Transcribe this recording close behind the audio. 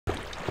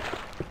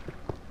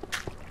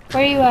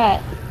Where are you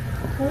at?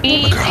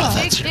 Dig.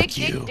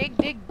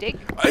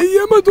 I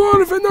am a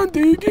dwarf and I'm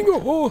digging a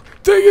hole.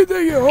 Dig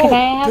a hole. Can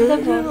I have the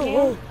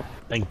blowjob?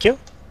 Thank you.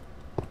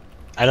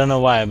 I don't know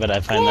why, but I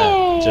find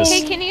that just.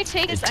 Hey, can you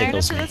take this iron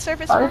up to the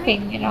surface for me?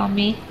 Barfing it on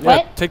me. Yeah,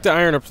 What? take the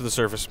iron up to the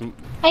surface.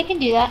 I can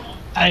do that.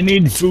 I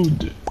need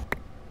food.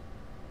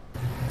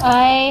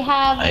 I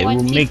have I one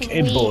will piece make of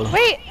a wheat. bowl.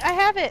 Wait, I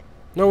have it.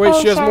 No, wait,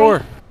 Oh, she has sorry.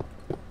 more.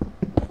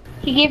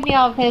 He gave me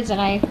all of his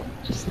and I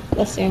just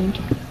assumed.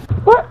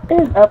 What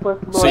is up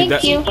with Lord? See,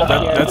 Thank you.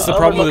 that's the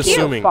problem with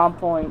assuming. Spawn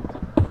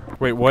point.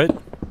 Wait, what?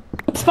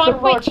 Spawn The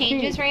point Lord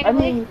changes Chief.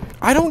 randomly? I mean,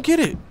 I don't get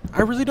it.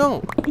 I really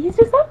don't. he's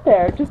just up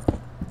there, just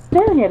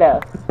staring at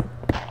us.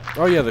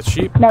 Oh yeah, the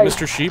sheep, No,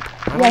 Mr. Sheep.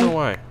 I don't know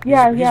why.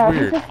 Yeah, he's yeah.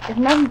 weird.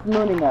 Now he's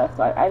mooning us.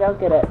 I don't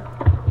get it.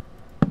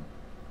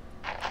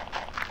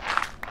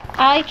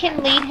 I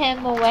can lead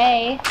him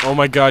away. Oh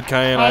my God,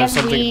 Cayenne, I have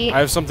something. I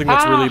have something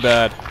that's really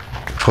bad.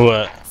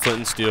 What? Flint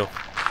and steel.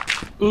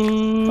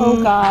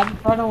 Oh God,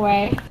 run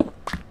away.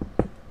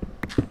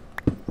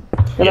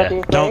 Should I Yeah, be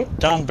afraid?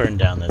 don't burn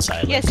down this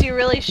island. Yes, you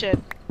really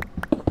should.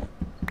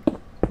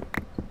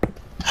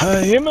 I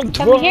am a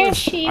Come here, dwarf.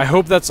 sheep.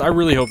 I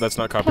really hope that's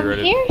not Come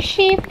copyrighted. here,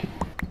 sheep.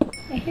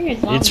 I hear a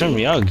zombie. It's from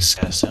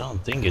Yogscast. I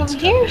don't think it's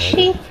Come here,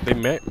 sheep. They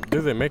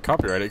may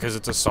copyright it because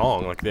it's a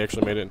song. Like they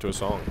actually made it into a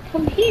song.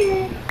 Come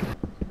here.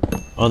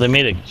 Well, they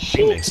made a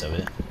remix of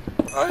it.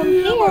 I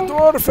am a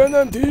dwarf and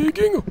I'm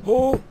digging a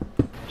hole.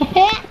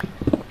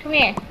 Come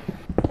here.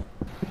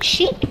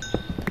 Sheep.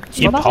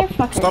 Hip hop.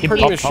 Motherfucker. Stop Hip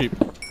hurting hop the sheep.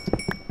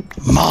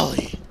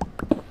 Molly.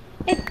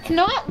 It's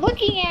not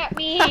looking at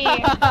me.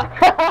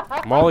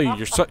 Molly,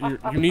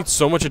 you need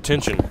so much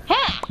attention.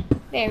 Ha!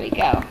 There we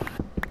go.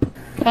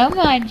 Come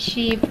on,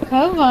 sheep.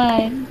 Come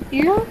on.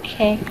 You're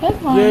okay.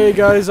 Come on. Yay,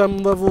 guys! I'm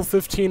level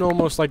 15,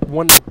 almost like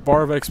 1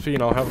 bar of XP,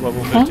 and I'll have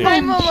level 15. on.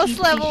 I'm almost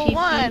Sheepy, level sheepy.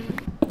 1.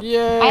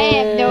 Yay! I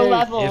have no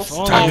levels. If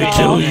only Time to I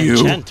kill had an you.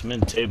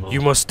 enchantment table.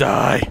 You must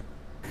die.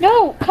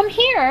 No, come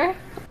here.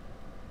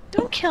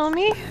 Don't kill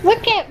me.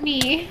 Look at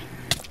me.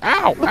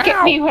 Ow! Look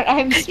at me when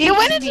I'm speaking You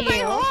went to into my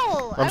you.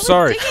 hole. I'm I was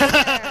sorry. digging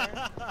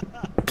there.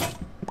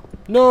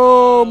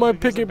 No, my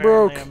Because picket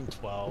apparently broke. I'm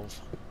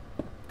 12.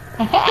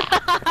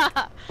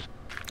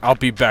 I'll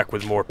be back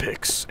with more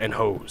picks and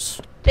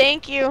hoes.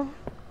 Thank you.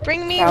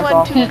 Bring me Sounds one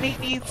awesome. to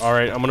these. All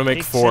right, I'm gonna make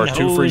Picks 4. and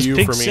 2 for hoes, you,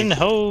 for picks and me.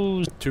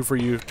 hoes. 2 for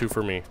you, 2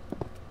 for me.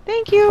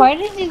 Thank you. Why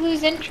did he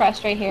lose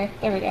interest right here?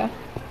 There we go.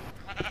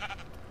 Oh, he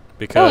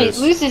Because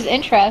loses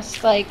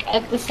interest, like,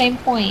 at the same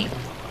point.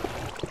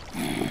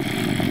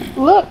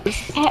 Look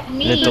at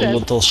me.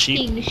 Little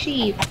sheep. Fucking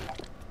sheep.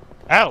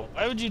 Ow!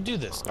 Why would you do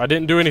this? I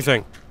didn't do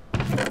anything.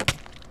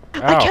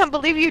 I Ow. can't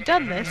believe you've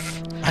done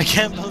this. I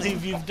can't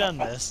believe you've done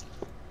this.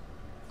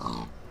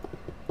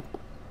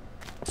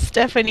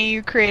 Stephanie,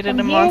 you created a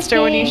Come here,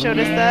 monster when you babe. showed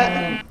us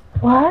that.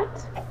 What?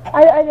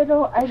 I don't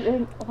know. I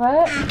didn't.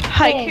 What?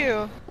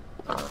 Haiku.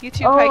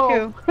 YouTube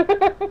Oh.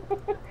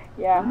 haiku.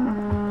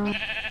 Yeah.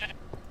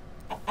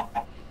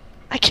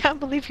 I can't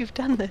believe you've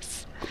done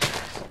this.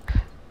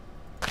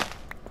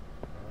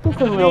 This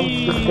is a real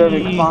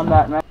disturbing spawn,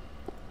 that man.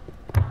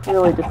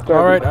 Really disturbing.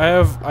 All right,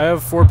 I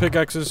have 4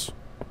 pickaxes.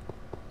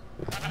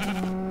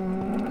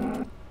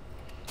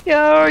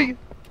 Yo.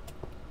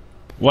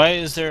 Why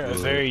is there a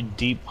very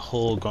deep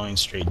hole going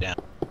straight down?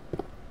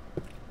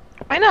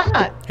 Why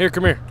not? Here,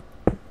 come here.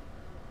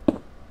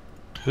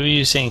 Who are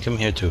you saying come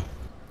here to?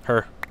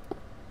 Her.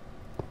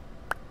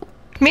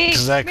 Me.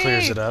 Because that me.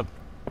 clears it up.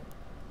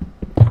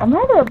 I'm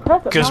rather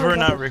impressed. at Because how we're we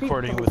not got the sheep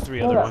recording to with 3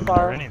 go other that women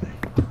far. or anything.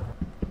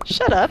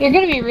 Shut up. You're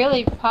gonna be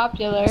really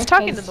popular. I was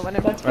talking to 'cause the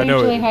women. That's I know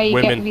usually it. how you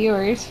Women. get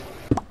viewers.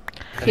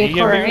 How If do you're you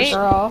get a viewers?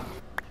 girl.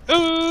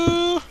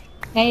 Ooh!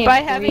 Hey, By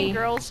it's having free.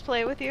 girls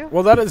play with you?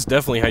 Well, that is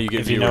definitely how you get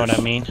If you viewers. know what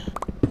I mean.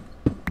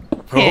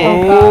 Oh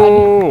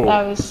Oh. god,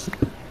 that was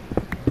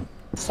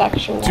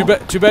sexual.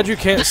 Too bad you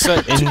can't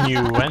set.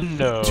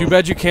 Innuendo. Too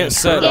bad you can't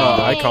set Yay.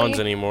 icons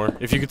anymore.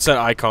 If you could set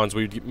icons,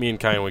 me and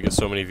Cayenne would get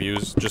so many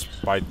views just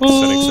by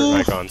setting certain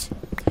icons.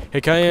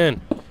 Hey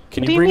Cayenne, can What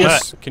do you you bring mean?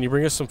 us? Can you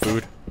bring us some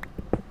food?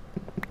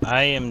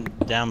 I am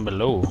down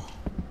below.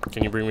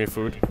 Can you bring me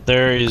food?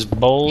 There is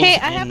bowls Hey,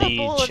 I in have a the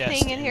bowl of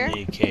chest thing in here.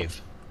 the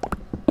cave.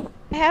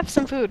 I have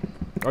some food.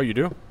 Oh, you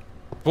do?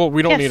 Well,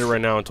 we don't Yes. need it right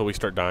now until we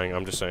start dying.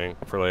 I'm just saying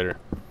for later.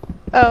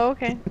 Oh,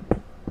 okay.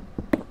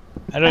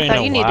 I don't I thought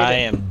even you know needed why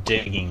it. I'm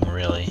digging,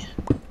 really.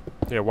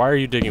 Yeah. Why are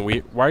you digging?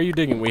 Why are you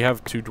digging? We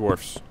have 2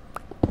 dwarfs.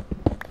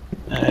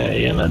 I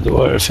am a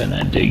dwarf and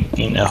I dig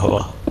in a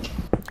hole.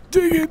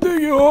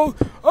 Digging a hole.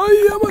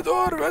 I am a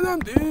dwarf and I'm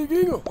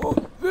digging a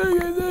hole.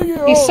 Digging a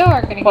hole. You still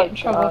are gonna Oh my get in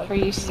trouble God. for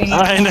you singing.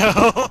 I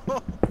know!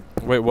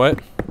 Wait, what?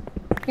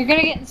 You're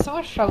gonna get in so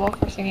much trouble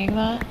for singing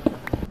that.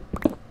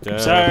 Yeah.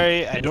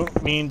 Sorry, I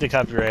don't mean to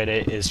copyright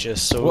it. It's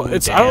just so Well,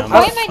 it's- I damn don't-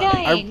 Why am I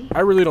funny. dying?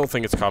 I really don't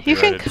think it's You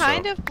copyrighted. can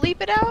kind of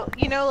bleep it out,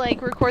 you know,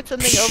 like record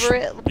something over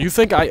it. You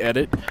think I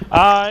edit?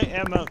 I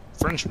am a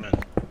Frenchman.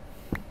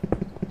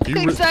 Do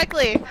you,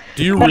 Exactly.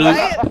 do you really?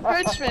 I am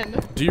Frenchman.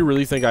 Do you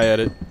really think I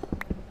edit?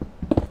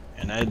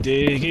 And I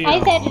dig in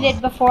I've a hole.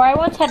 edited before. I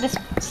once had to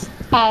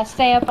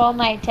stay up all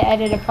night to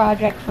edit a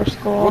project for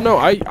school. Well, no,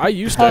 I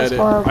used to That was edit.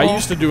 horrible. I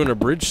used to do an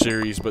abridged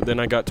series, but then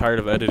I got tired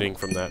of editing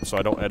from that, so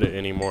I don't edit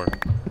anymore.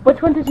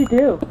 Which one did you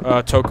do?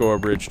 Toko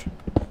abridged.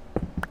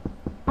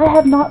 I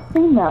have not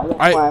seen that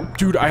one.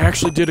 Dude, I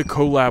actually did a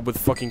collab with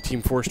fucking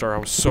Team 4-Star. I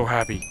was so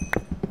happy.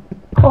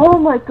 Oh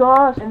my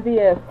gosh,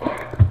 envious.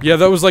 Yeah,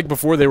 that was like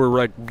before they were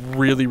like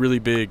really, really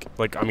big.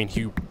 Like, I mean,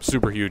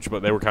 super huge,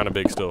 but they were kind of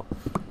big still.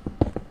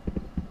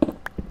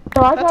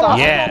 So I That's got,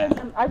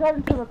 awesome. I got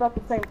into them about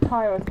the same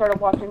time and started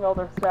watching all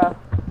their stuff.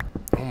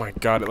 Oh my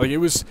god, like it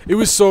was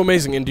so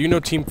amazing. And do you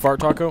know Team Fart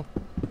Taco?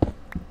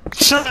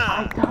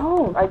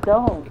 I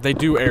don't. They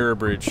do air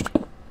abridged.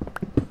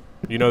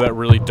 You know that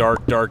really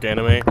dark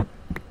anime?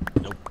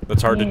 Nope.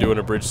 That's hard to do an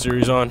abridged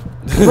series on.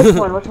 Which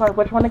one?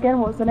 Which one again?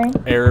 What was the name?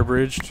 Air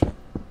abridged.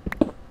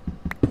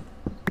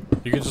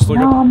 You can just look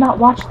No, up. I'm not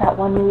watched that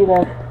one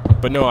either.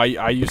 But no,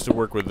 I used to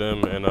work with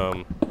them, and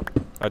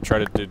I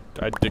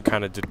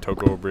kind of did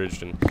Toko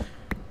abridged, and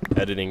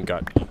editing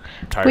got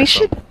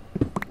tiresome.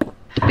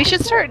 We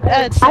should start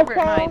separate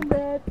mine.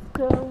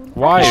 Redstone.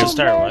 Why? I You found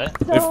start what?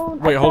 redstone.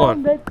 Wait, hold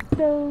on.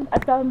 I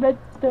found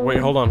redstone. Wait,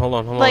 hold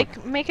on.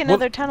 Like, make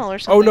another tunnel or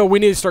something. Oh no, we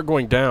need to start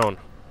going down.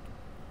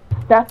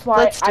 That's why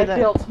Let's do I that.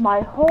 built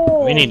my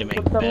hole. We need to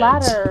make with the beds.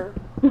 ladder.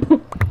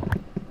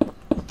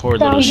 Poor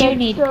Found little You sheep.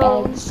 need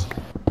Redstone. beds.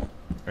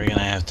 We're gonna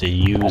have to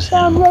use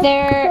found him. redstone.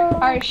 There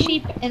are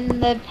sheep in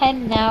the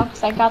pen now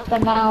because I got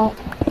them out.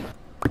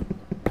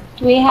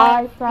 Do we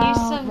I have found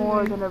use some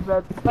more than a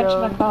redstone.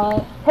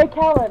 whatchamacallit? Hey,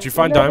 Kellen. Did you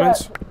find know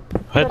diamonds?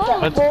 What? That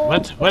hole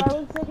that I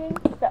was digging?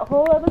 That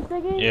hole I was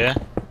digging? Yeah.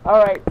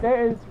 Alright,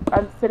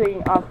 I'm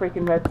sitting on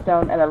freaking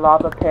redstone and a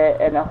lava pit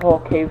and a whole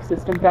cave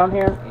system down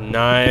here.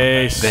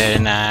 Nice. Very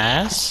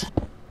nice.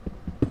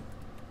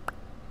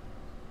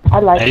 I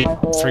like I my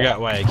hole.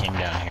 forgot why I came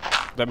down here.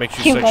 That makes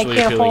you You like sexually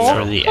your appealing hole? For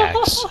now. the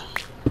axe.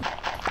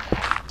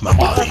 My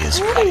body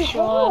is ready.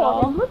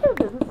 Oh, look at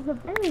this. This is a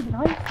very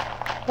nice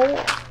hole.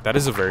 That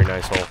is a very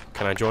nice hole.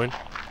 Can I join?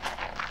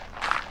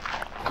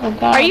 Oh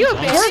god. Are you Don't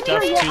abandoning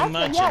stuff me? too actually,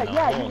 much yeah, in the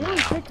yeah, hole you really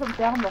now. should come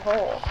down the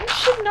hole. You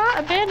should not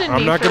abandon I'm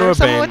me not for gonna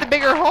someone abandon- with a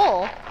bigger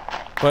hole.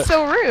 But-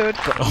 So rude.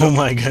 Oh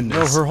my No,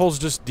 goodness. her hole's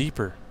just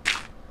deeper.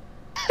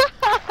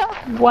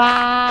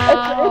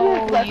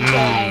 Wow, It is you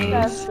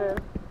guys. expensive.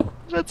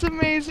 That's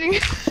amazing.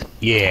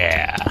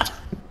 Yeah.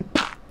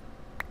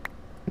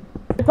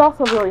 It's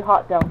also really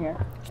hot down here.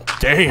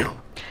 Damn.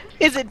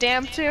 Is it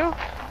damp too?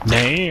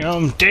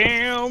 Damn.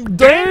 Damn.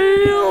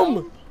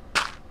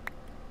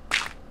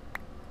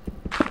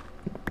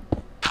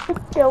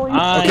 Skelly.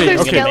 I'm Okay,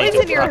 gonna okay. make Skellies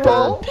a in your proper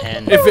hole?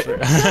 pen If it-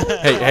 for-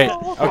 Hey.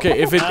 Okay,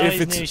 if I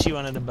always it's knew she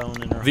wanted a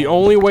bone in her the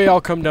hole. only way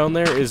I'll come down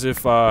there is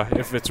if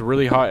it's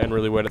really hot and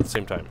really wet at the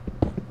same time.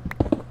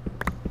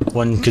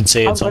 One could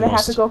say I'm it's gonna have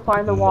almost to go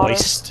find the water.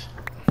 moist.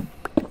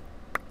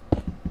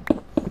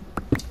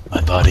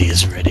 My body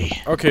is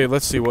ready. Okay,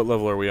 let's see, what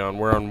level are we on?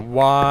 We're on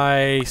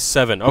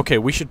Y7. Okay,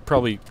 we should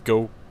probably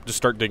go just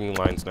start digging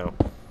lines now.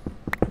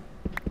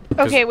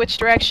 Okay, which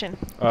direction?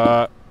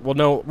 Well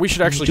no, we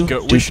should actually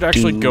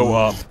go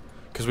up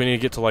because we need to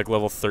get to like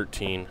level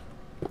 13.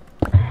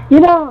 You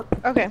know,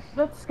 Okay.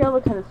 that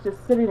skeleton is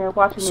just sitting there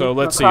watching So me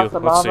let's see. across the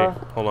Let's see.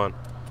 lava. Hold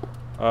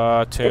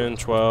on. 10,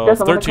 12,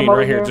 doesn't wanna 13 come over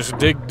right here. here. Just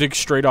dig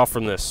straight off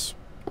from this.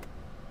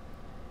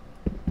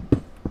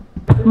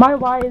 My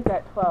Y is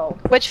at 12.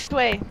 Which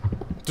way?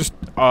 Just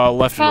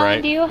left and Colin,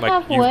 right. do you like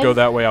have you wood? go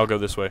that way, I'll go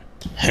this way.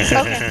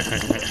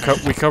 Okay.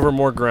 We cover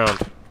more ground.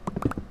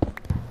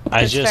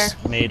 I That's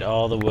just made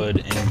all the wood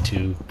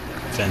into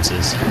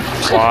fences.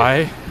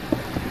 Why?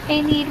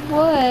 I need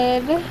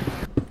wood.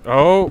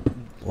 Oh.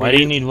 Why do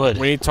you need wood?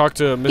 We need to talk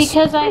to Miss.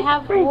 Because I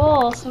have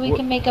wool, so we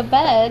can make a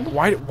bed.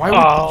 Why would?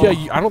 Oh.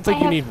 Yeah, I don't think I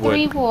you have need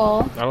 3 wood.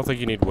 wool. I don't think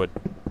you need wood.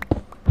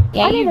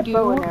 Yeah, I need you a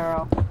bow and do.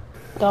 arrow.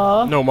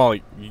 Duh. No,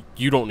 Molly,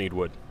 you don't need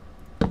wood.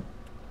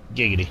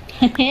 Giggity.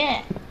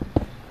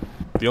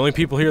 The only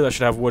people here that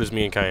should have wood is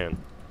me and Cayenne.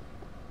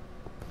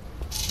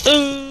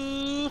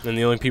 And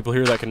the only people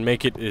here that can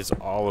make it is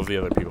all of the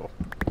other people.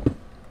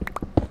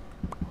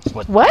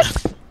 What?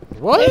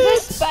 What?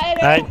 There's a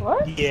spider.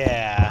 What?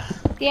 Yeah.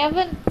 Do you have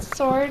a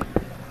sword?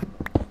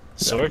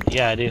 Sword?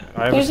 Yeah, I do.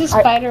 There's a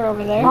spider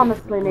over there.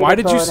 Honestly, need Why a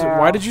did bow you? and arrow.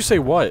 Why did you say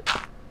what?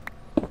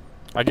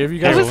 I gave you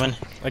Hey, guys. woman.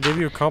 I gave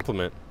you a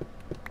compliment.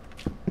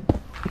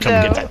 Come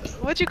No. get that.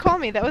 What'd you call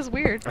me? That was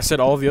weird. I said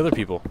all of the other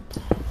people.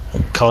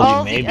 Called All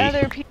you maybe. the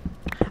other people.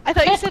 I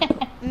thought you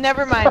said.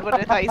 Never mind what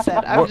I thought you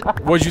said. I was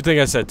What'd you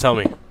think I said? Tell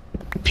me.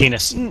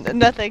 Penis.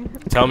 nothing.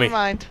 Tell me. Never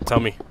mind. Tell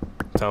me.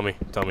 Tell me.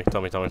 Look,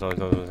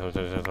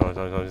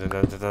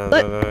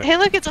 hey,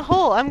 look, it's a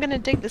hole. I'm gonna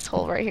dig this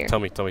hole right here. Tell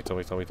me. Oh, I'm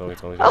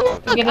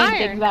look, gonna iron.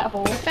 dig that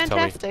hole.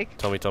 Fantastic.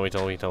 Tell me.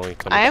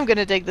 I am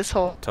gonna dig this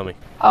hole. Tell me.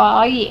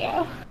 Oh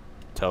yeah.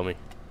 Tell me.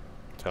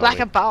 Like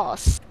a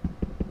boss.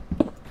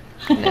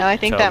 No, I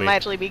think Tell that me. might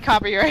actually be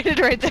copyrighted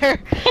right there.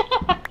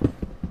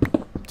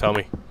 Tell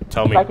me.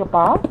 Tell me. Like a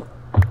boss?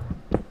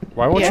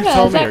 Why won't you Yeah,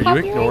 tell is me? that Are you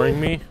copyrighted? ignoring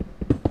me?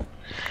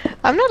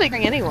 I'm not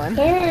ignoring anyone.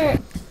 There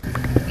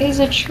is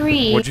a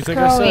tree What'd you think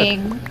I said?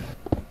 growing.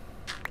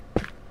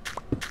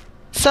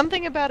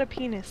 Something about a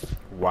penis.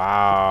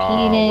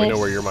 Wow. We Penis. know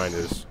where your mind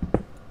is.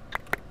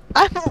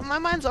 My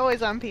mind's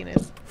always on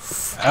penis.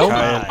 Oh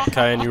my.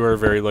 Kyan, you are a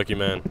very lucky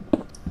man.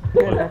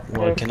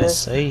 What can I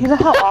say? You know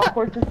how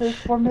awkward this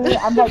is for me?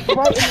 I'm like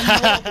right in the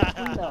middle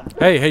between them.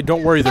 Hey,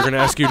 don't worry. They're gonna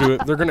ask you to.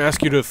 They're gonna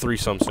ask you to a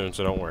threesome soon,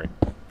 so don't worry.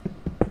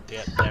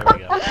 Yeah, there we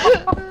go.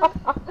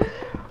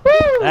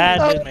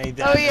 That did make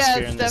the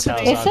atmosphere in this house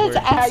It says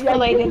awkward.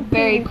 escalated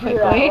very quickly.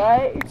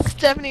 Right?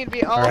 Stephanie would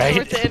be all Right?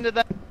 sorts of into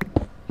that.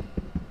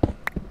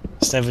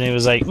 Stephanie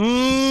was like,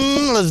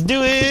 let's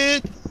do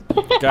it.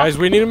 Guys,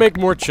 we need to make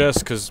more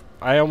chests because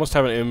I almost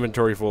have an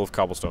inventory full of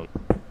cobblestone.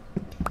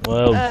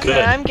 Well, good.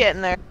 I'm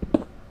getting there.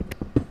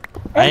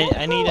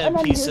 I need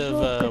a piece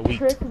of wheat.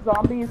 Trick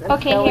zombies and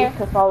Okay, skellies here.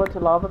 to fall into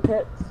lava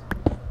pits.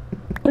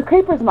 The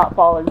creeper's not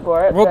falling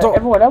for it, Well, but don't-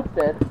 everyone else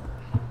did.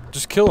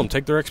 Just kill them.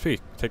 Take their XP.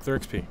 Take their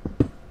XP.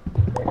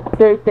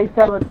 They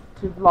fell into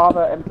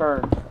lava and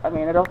burned. I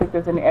mean, I don't think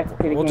there's any XP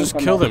to gain Well, just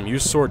from kill that. them.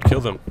 Use sword. Kill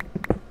them.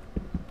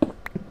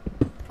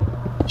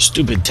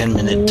 Stupid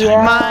 10-minute Yeah.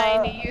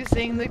 time. Mine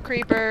using the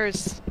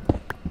creepers.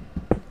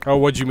 Oh,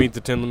 what'd you meet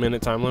the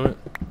 10-minute time limit?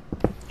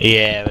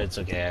 Yeah, but it's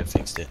okay. I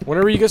fixed it.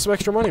 Whenever you get some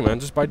extra money, man,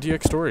 just buy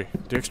DX Story.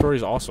 DX Story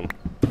is awesome.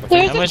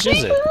 There's How a much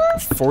is it?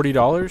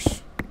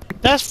 $40?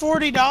 That's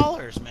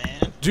 $40,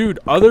 man. Dude,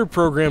 other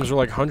programs are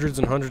like hundreds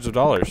and hundreds of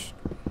dollars.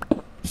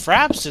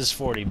 Fraps is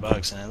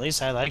 $40, and at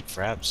least I like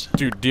Fraps.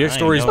 Dude, DX I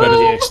Story is don't better.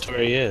 know what DX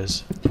Story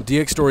is.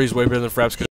 DX Story is way better than Fraps 'cause